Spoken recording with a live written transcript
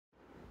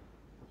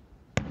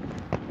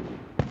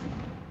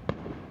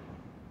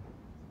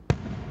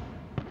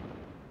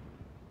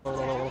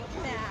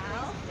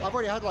I've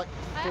already had like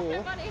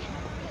 4.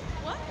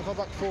 What? I've had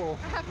like 4.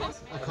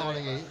 A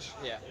carling each.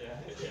 Yeah.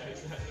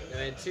 And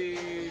then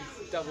 2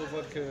 double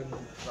vodka and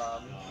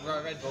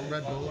Red Bull.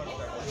 Red Bull.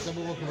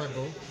 Double vodka Red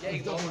Bull.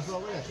 Jaeger Double bombs. as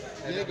well, isn't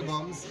it? Jaeger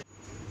bombs.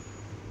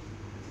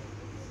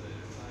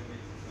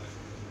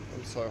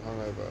 I'm so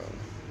hungover.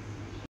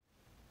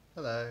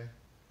 Hello.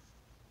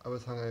 I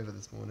was hungover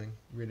this morning,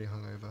 really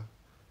hungover.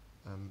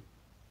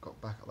 Got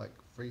back at like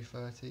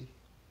 3:30.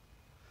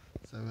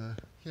 So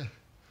yeah.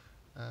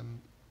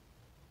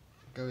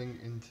 Going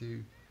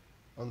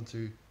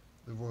onto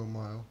the Royal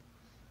Mile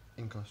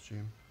in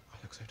costume. I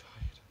look so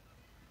tired.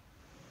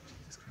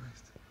 Jesus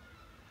Christ.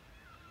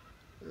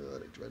 Oh, I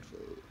look dreadful.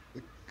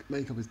 The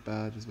makeup is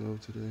bad as well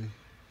today.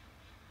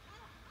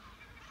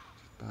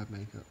 Just bad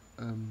makeup.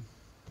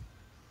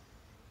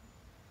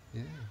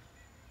 Yeah.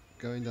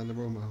 Going down the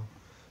Royal Mile,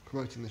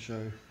 promoting the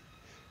show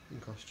in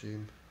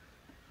costume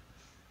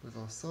with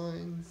our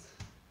signs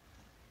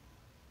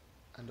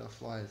and our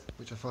flyers,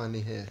 which are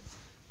finally here.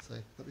 So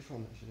that'll be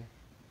fun actually.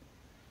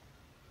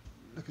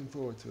 Looking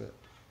forward to it.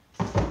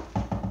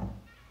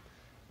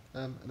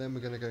 And then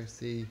we're going to go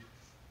see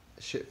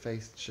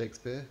Shit-Faced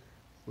Shakespeare,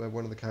 where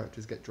one of the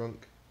characters get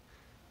drunk.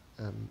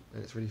 And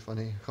it's really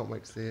funny. I can't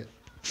wait to see it.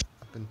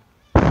 I've been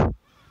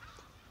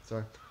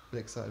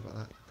excited about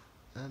that.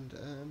 And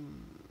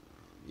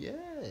yeah.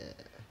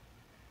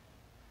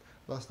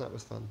 Last night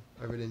was fun.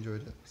 I really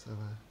enjoyed it. So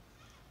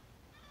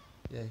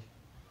yay.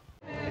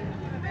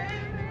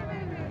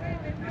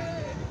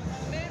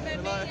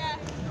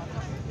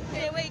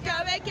 Here we go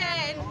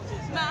again,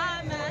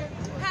 Mama.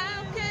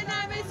 How can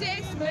I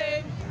resist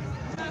me?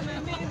 I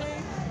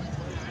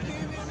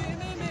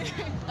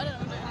don't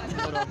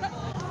know.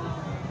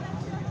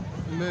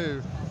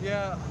 Moo.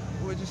 Yeah,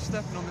 we're just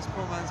stepping on this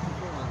poor man's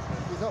performance.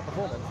 He's not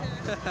performing.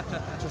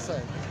 Just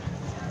saying.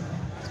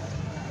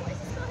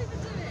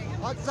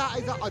 What is this guy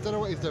even doing? I don't know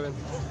what he's doing.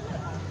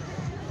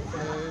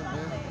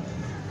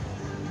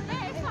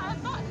 Yeah, it's like a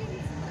Butlins.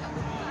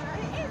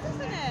 It is,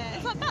 isn't it?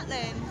 It's like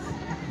Butlins.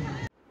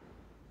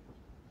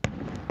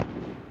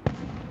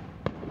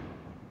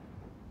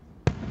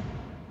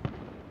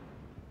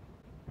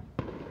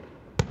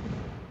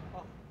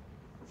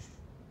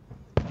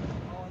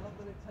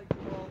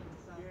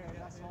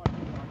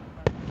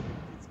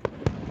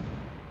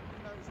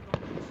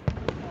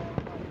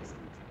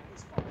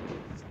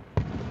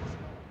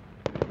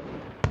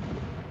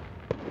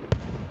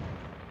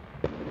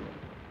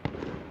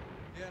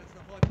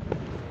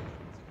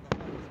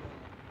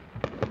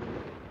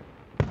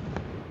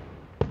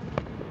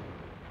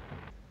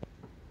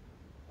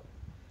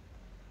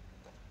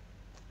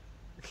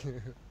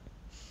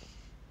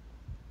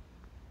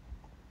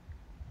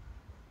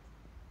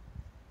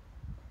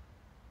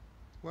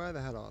 Where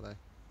the hell are they?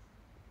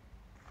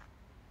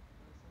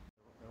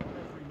 They're on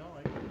every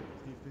night.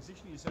 If you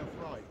position yourself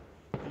right,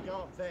 if you go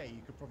up there,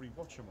 you could probably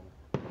watch them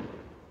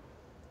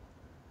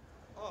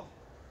all.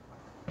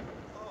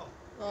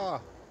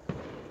 Ah.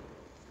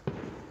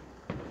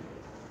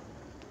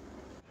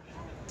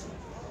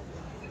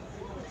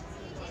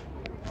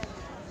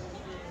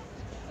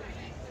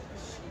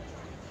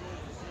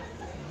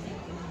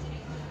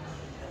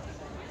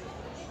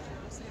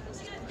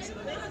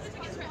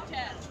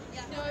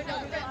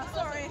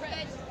 Sorry.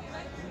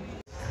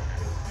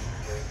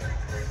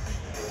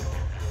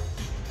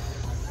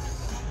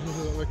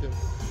 Look at